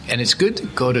 and it's good to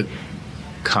go to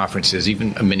conferences,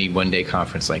 even a mini one-day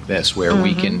conference like this, where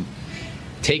we can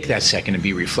take that second and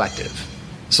be reflective.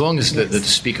 As long as the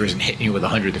speaker isn't hitting you with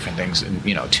 100 different things in,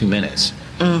 2 minutes.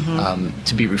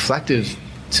 To be reflective,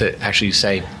 to actually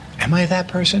say, am I that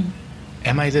person?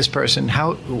 Am I this person?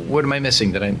 What am I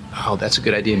missing? That's a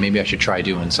good idea. Maybe I should try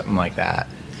doing something like that.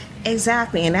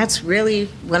 Exactly. And that's really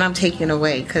what I'm taking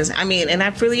away. Because, I mean, and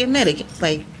I freely admit it,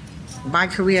 like, my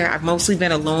career, I've mostly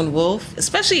been a lone wolf,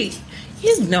 especially...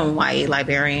 You've known YA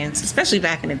librarians, especially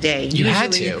back in the day. You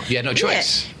had to. You had no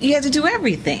choice. Yeah, you had to do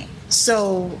everything.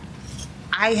 So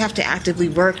I have to actively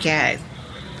work at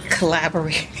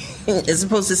collaborating as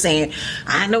opposed to saying,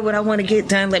 I know what I want to get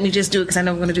done. Let me just do it because I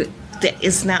know I'm going to do it.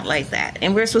 It's not like that.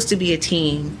 And we're supposed to be a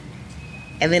team.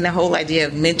 And then the whole idea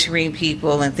of mentoring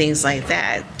people and things like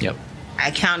that. Yep. I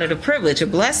count it a privilege, a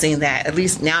blessing that at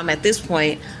least now I'm at this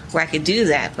point where I could do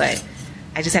that. But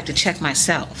I just have to check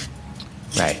myself.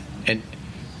 Right. And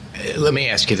let me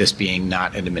ask you this, being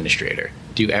not an administrator.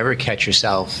 Do you ever catch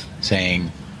yourself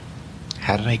saying,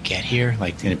 how did I get here?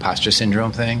 Like the imposter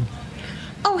syndrome thing?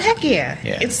 Oh, heck yeah.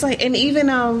 It's like, and even,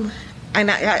 and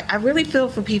I really feel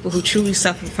for people who truly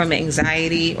suffer from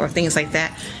anxiety or things like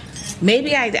that.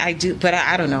 Maybe I do, but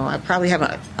I don't know. I probably have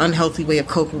an unhealthy way of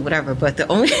coping, whatever. But the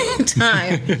only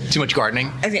time... Too much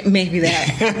gardening? I think maybe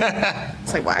that.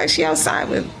 It's like, why is she outside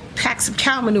with packs of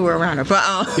cow manure around her?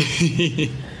 But...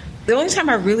 the only time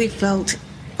I really felt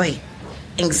like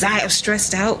anxiety or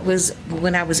stressed out was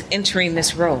when I was entering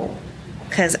this role,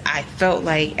 because I felt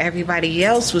like everybody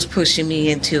else was pushing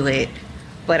me into it,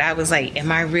 but I was like,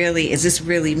 is this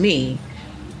really me?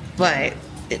 But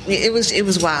it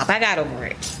was wild. I got over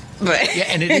it. But yeah,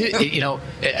 and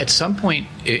at some point,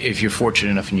 if you're fortunate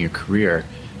enough in your career,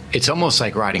 it's almost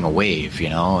like riding a wave,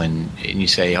 and you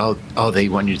say, oh, they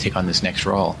want you to take on this next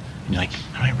role. And you're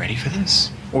like, am I ready for this?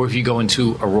 Or if you go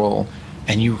into a role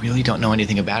and you really don't know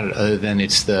anything about it other than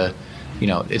it's the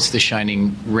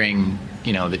shining ring,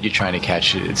 that you're trying to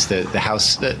catch. It's the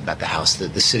house, not the house,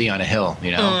 the city on a hill,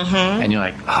 And you're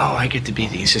like, oh, I get to be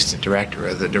the assistant director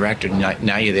or the director.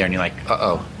 Now you're there and you're like,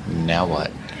 uh-oh, now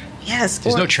what? Yes.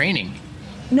 There's no training.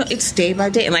 No, it's day by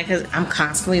day, and I'm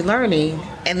constantly learning.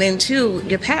 And then too,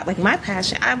 my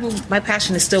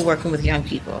passion is still working with young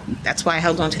people. That's why I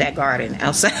held on to that garden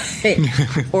outside,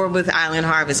 or with Island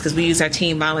Harvest, because we use our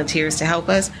team volunteers to help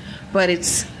us. But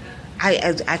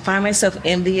I find myself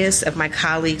envious of my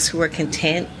colleagues who are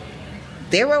content.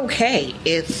 They're okay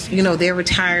if they're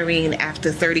retiring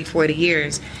after 30, 40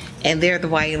 years, and they're the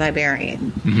YA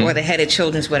librarian or the head of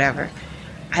children's whatever.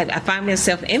 I find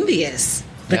myself envious.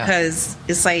 Because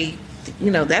it's like,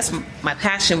 that's my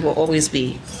passion will always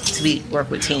be to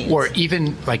work with teams. Or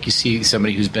even like you see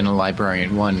somebody who's been a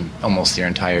librarian almost their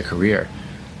entire career,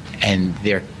 and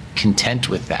they're content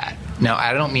with that. Now,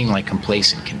 I don't mean like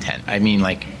complacent content. I mean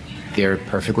like they're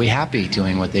perfectly happy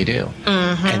doing what they do.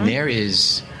 And there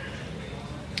is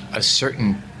a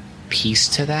certain peace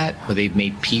to that, where they've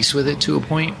made peace with it to a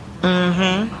point.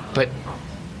 But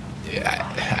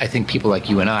I think people like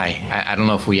you and I don't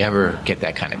know if we ever get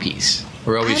that kind of peace.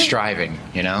 We're always striving,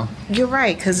 you know? You're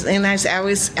right, because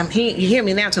you hear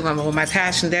me now talking about my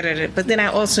passion, but then I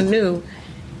also knew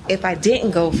if I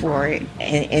didn't go for it,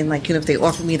 and like, you know, if they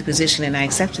offered me the position and I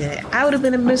accepted it, I would have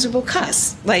been a miserable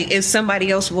cuss. Like if somebody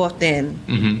else walked in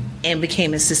and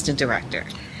became assistant director.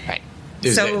 Right.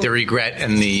 There's the regret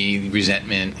and the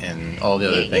resentment and all the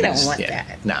other things. You don't want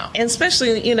that. No. And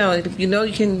especially, you know, if you know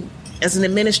you can, as an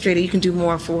administrator, you can do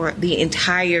more for the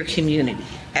entire community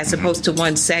as opposed to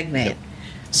one segment. Yep.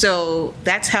 So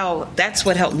that's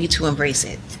what helped me to embrace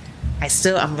it.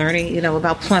 I'm learning, you know,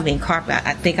 about plumbing, carpet.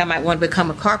 I think I might want to become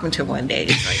a carpenter one day.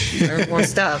 Like, learn more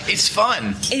stuff. It's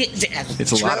fun.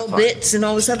 It's a lot of fun. Bits and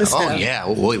all this other stuff. Oh, yeah.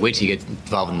 Wait till you get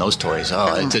involved in those toys.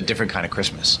 It's a different kind of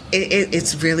Christmas.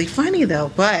 It's really funny,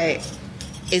 though. But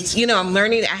it's, you know, I'm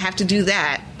learning I have to do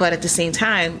that. But at the same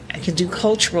time, I can do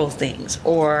cultural things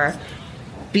or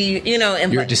be, you know,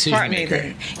 you're a decision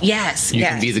maker. Yes. You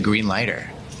can be the green lighter.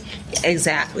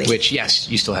 Exactly. Which, yes,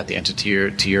 you still have to answer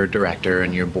to your director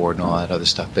and your board and all that other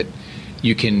stuff, but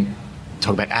you can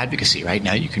talk about advocacy, right?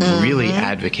 Now you can really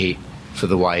advocate for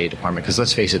the YA department, because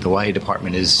let's face it, the YA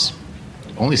department is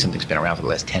only something that's been around for the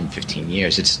last 10, 15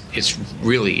 years. It's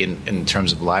really, in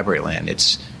terms of library land,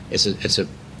 it's a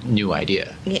new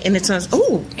idea. Yeah, and it says,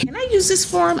 oh, can I use this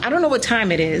form? I don't know what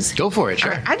time it is. Go for it,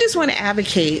 sure. I just want to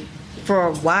advocate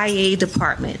for YA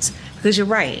departments, because you're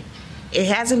right. It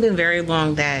hasn't been very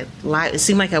long that it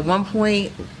seemed like at one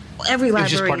point every library it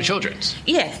was just part of children's.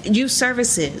 Yeah, youth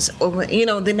services, or you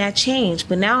know, then that changed.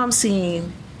 But now I'm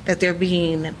seeing that they're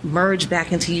being merged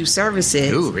back into youth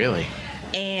services. Ooh, really?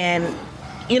 And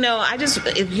you know,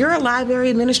 if you're a library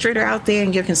administrator out there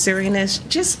and you're considering this,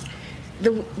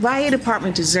 the YA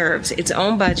department deserves its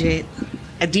own budget,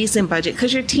 a decent budget,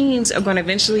 because your teens are going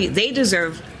to they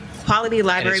deserve quality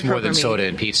library and it's more programming. than soda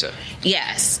and pizza.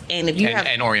 Yes, and if you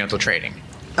and Oriental trading.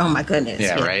 Oh my goodness!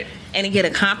 Yeah, right. And to get a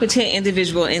competent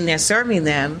individual in there serving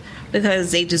them,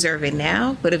 because they deserve it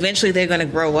now, but eventually they're going to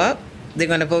grow up. They're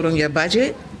going to vote on your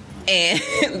budget, and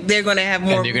they're going to have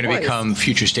more. And they're going to become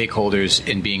future stakeholders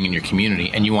in being in your community,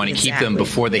 and you want to keep them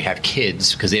before they have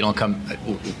kids, because they don't come.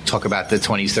 Talk about the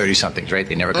 20s, 30-somethings, right?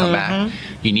 They never come back.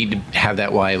 You need to have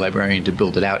that YA librarian to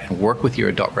build it out and work with your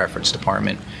adult reference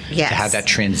department to have that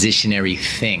transitionary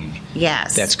thing.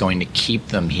 Yes, that's going to keep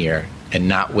them here and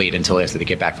not wait until after they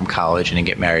get back from college and then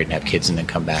get married and have kids and then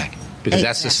come back, because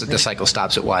that's just the cycle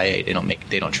stops at YA.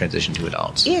 They don't transition to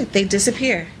adults. Yeah, they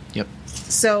disappear. Yep.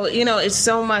 So, you know, it's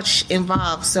so much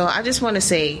involved. So I just want to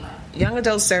say young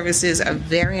adult services are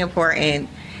very important,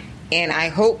 and I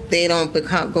hope they don't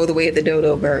go the way of the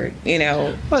dodo bird, you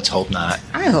know. Let's hope not.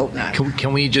 I hope not.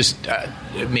 Can we just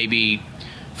maybe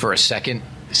for a second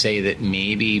say that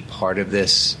maybe part of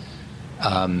this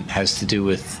has to do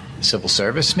with civil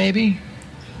service, maybe?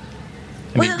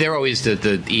 I mean, they're always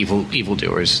the evil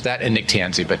doers. That and Nick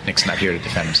Tansey, but Nick's not here to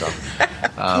defend himself.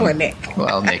 Poor Nick.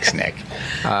 Well, Nick's Nick.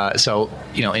 So,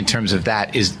 you know, in terms of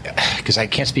that, because I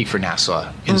can't speak for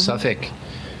Nassau. In Suffolk,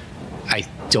 I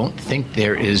don't think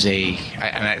there is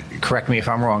correct me if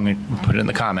I'm wrong and put it in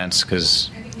the comments, because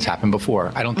it's happened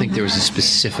before. I don't think there was a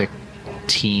specific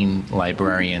teen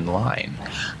librarian line.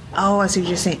 Oh, I see what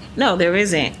you're saying. No, there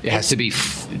isn't. It has to be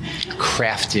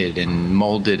crafted and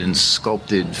molded and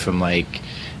sculpted from, like,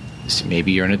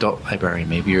 maybe you're an adult librarian,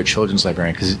 maybe you're a children's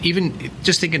librarian. Because even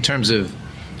just think in terms of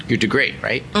your degree,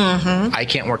 right? I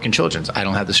can't work in children's. I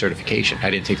don't have the certification. I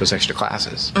didn't take those extra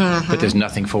classes. But there's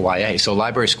nothing for YA. So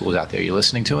library schools out there, are you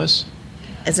listening to us?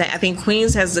 I think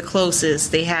Queens has the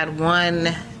closest. They had one.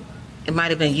 It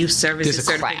might have been youth services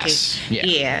certification. Class.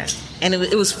 Yeah. And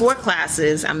it was 4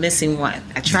 classes. I'm missing one.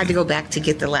 I tried to go back to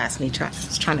get the last one. I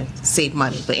was trying to save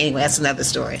money. But anyway, that's another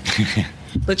story.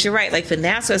 But you're right. Like for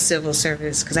Nassau Civil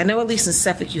Service, because I know at least in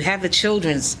Suffolk, you have the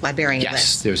children's librarian list.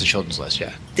 Yes, there's a children's list,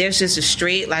 yeah. There's just a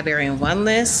straight librarian 1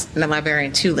 list and a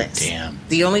librarian 2 list. Damn.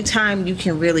 The only time you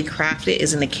can really craft it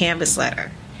is in the canvas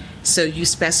letter. So you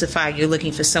specify you're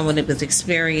looking for someone with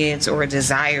experience or a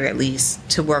desire at least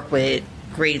to work with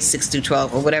grades 6 through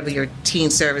 12 or whatever your teen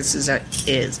services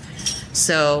is.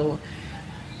 So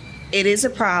it is a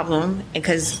problem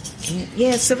because,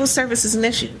 civil service is an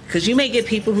issue. Because you may get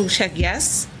people who check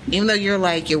yes, even though you're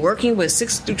working with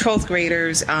 6th through 12th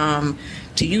graders.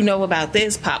 Do you know about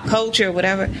this, pop culture,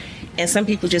 whatever? And some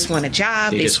people just want a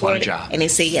job. They just want a job. And they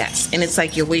say yes. And it's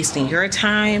like you're wasting your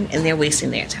time and they're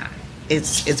wasting their time.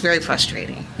 It's very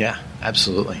frustrating. Yeah,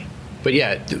 absolutely. But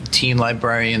yeah, teen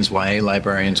librarians, YA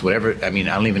librarians, whatever. I mean,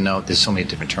 I don't even know. There's so many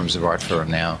different terms of art for them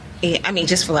now. Yeah, I mean,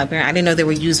 just for librarian, I didn't know there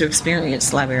were user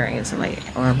experience librarians.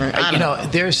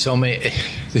 There's so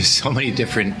many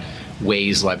different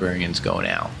ways librarians go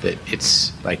now. That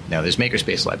it's like now there's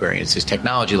makerspace librarians, there's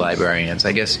technology librarians.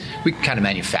 I guess we kind of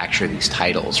manufacture these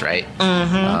titles, right?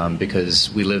 Mm-hmm.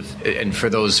 Because we live, and for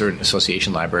those who are in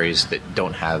association libraries that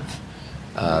don't have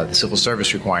the civil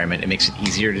service requirement, it makes it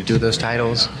easier to do those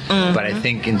titles. Mm-hmm. But I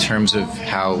think in terms of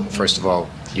how, first of all,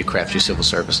 you craft your civil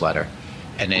service letter,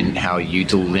 and then how you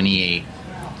delineate,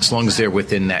 as long as they're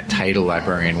within that title,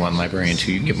 librarian 1, librarian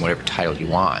 2, you can give them whatever title you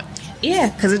want. Yeah,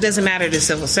 because it doesn't matter to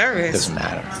civil service. It doesn't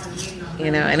matter.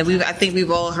 And I think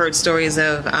we've all heard stories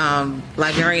of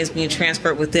librarians being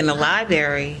transferred within a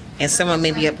library, and someone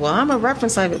may be up, well, I'm a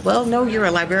reference librarian. Well, no, you're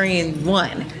a librarian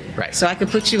 1. Right. So I could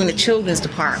put you in the children's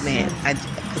department.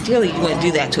 Ideally, you wouldn't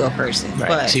do that to a person. Right.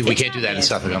 But see, we can't do that in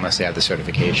Suffolk unless they have the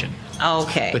certification.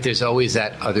 Okay. But there's always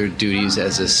that other duties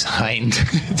as assigned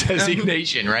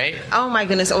designation, right? Oh, my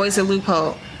goodness, always a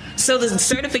loophole. So the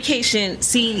certification,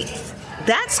 see,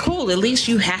 that's cool. At least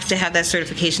you have to have that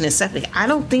certification in Suffolk. I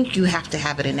don't think you have to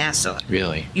have it in Nassau.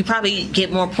 Really? You probably get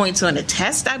more points on a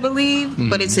test, I believe,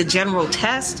 but it's a general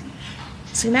test.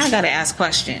 See, now I got to ask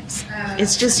questions.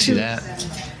 It's just See that?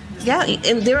 Yeah,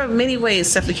 and there are many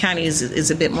ways Suffolk County is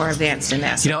a bit more advanced than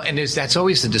Nassau. And that's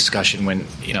always the discussion when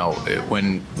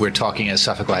we're talking as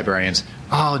Suffolk librarians.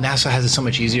 Oh, Nassau has it so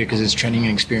much easier because its training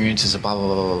and experience is a blah, blah,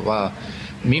 blah, blah, blah.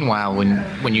 Meanwhile,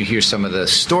 when you hear some of the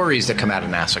stories that come out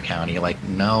of Nassau County, you're like,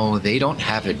 no, they don't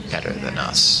have it better than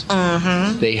us.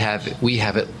 Mm-hmm. We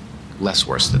have it less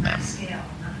worse than them.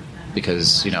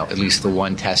 Because, at least the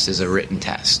one test is a written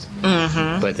test.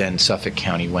 Mm-hmm. But then Suffolk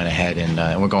County went ahead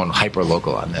and we're going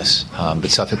hyper-local on this. But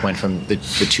Suffolk went from the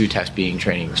 2 tests being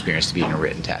training experience to being a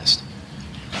written test.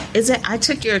 I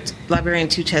took your librarian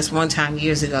 2 test one time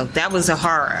years ago. That was a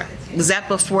horror. Was that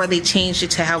before they changed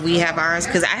it to how we have ours?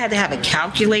 Because I had to have a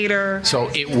calculator. So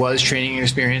it was training and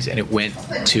experience, and it went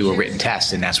to a written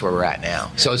test, and that's where we're at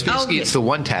now. So it's basically it's the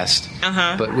one test,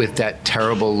 but with that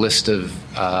terrible list of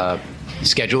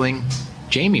scheduling.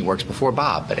 Jamie works before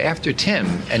Bob, but after Tim,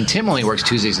 and Tim only works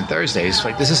Tuesdays and Thursdays.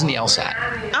 Like, this isn't the LSAT.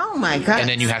 Oh my God! And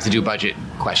then you have to do budget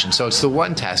questions. So it's the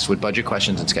one test with budget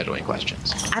questions and scheduling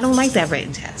questions. I don't like that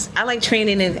written test. I like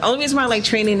training, and the only reason why I like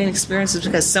training and experience is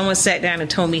because someone sat down and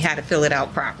told me how to fill it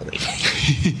out properly.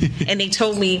 And they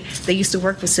told me they used to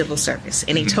work for civil service,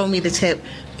 and they told me the tip.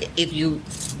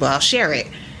 I'll share it.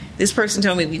 This person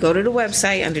told me if you go to the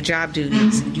website under job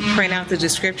duties, you print out the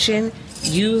description.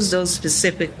 Use those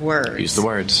specific words. Use the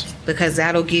words. Because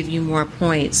that'll give you more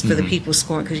points for the people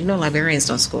scoring. Because librarians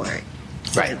don't score it.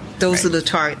 Right. Those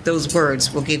are those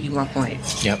words will give you more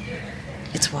points. Yep.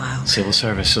 It's wild. Civil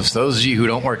service. So for those of you who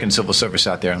don't work in civil service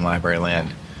out there in library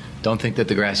land, don't think that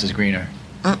the grass is greener.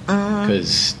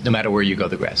 Because no matter where you go,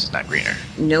 the grass is not greener.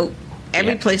 Nope.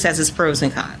 Every place has its pros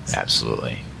and cons.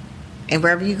 Absolutely. And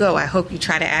wherever you go, I hope you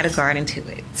try to add a garden to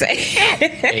it.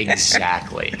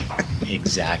 Exactly.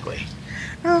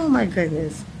 Oh, my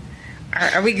goodness.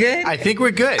 Are we good? I think we're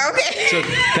good. Okay. So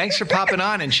thanks for popping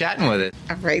on and chatting with it.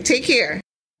 All right. Take care.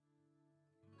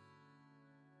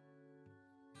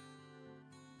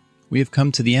 We have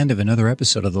come to the end of another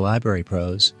episode of the Library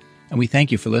Pros, and we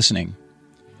thank you for listening.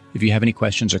 If you have any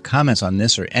questions or comments on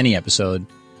this or any episode,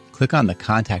 click on the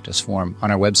Contact Us form on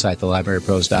our website,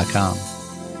 thelibrarypros.com.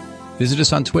 Visit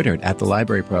us on Twitter at The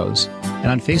Library Pros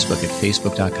and on Facebook at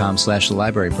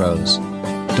facebook.com/thelibrarypros.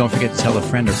 Don't forget to tell a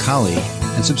friend or colleague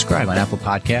and subscribe on Apple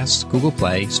Podcasts, Google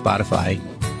Play, Spotify,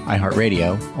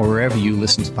 iHeartRadio, or wherever you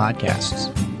listen to podcasts.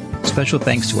 Special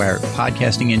thanks to our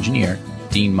podcasting engineer,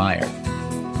 Dean Meyer.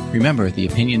 Remember, the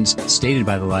opinions stated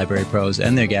by the Library Pros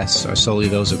and their guests are solely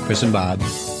those of Chris and Bob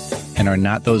and are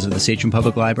not those of the Sachem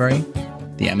Public Library,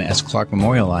 the Emma S. Clark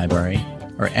Memorial Library,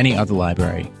 or any other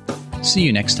library. See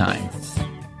you next time.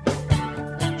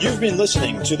 You've been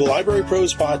listening to the Library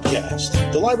Pros Podcast.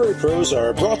 The Library Pros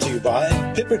are brought to you by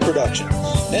Pipit Productions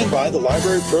and by the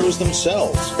Library Pros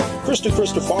themselves, Krista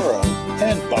Cristofaro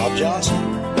and Bob Johnson.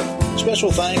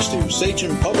 Special thanks to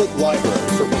Sachem Public Library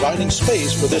for providing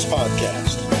space for this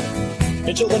podcast.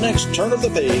 Until the next turn of the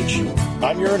page,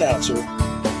 I'm your announcer,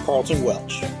 Carlton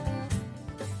Welch.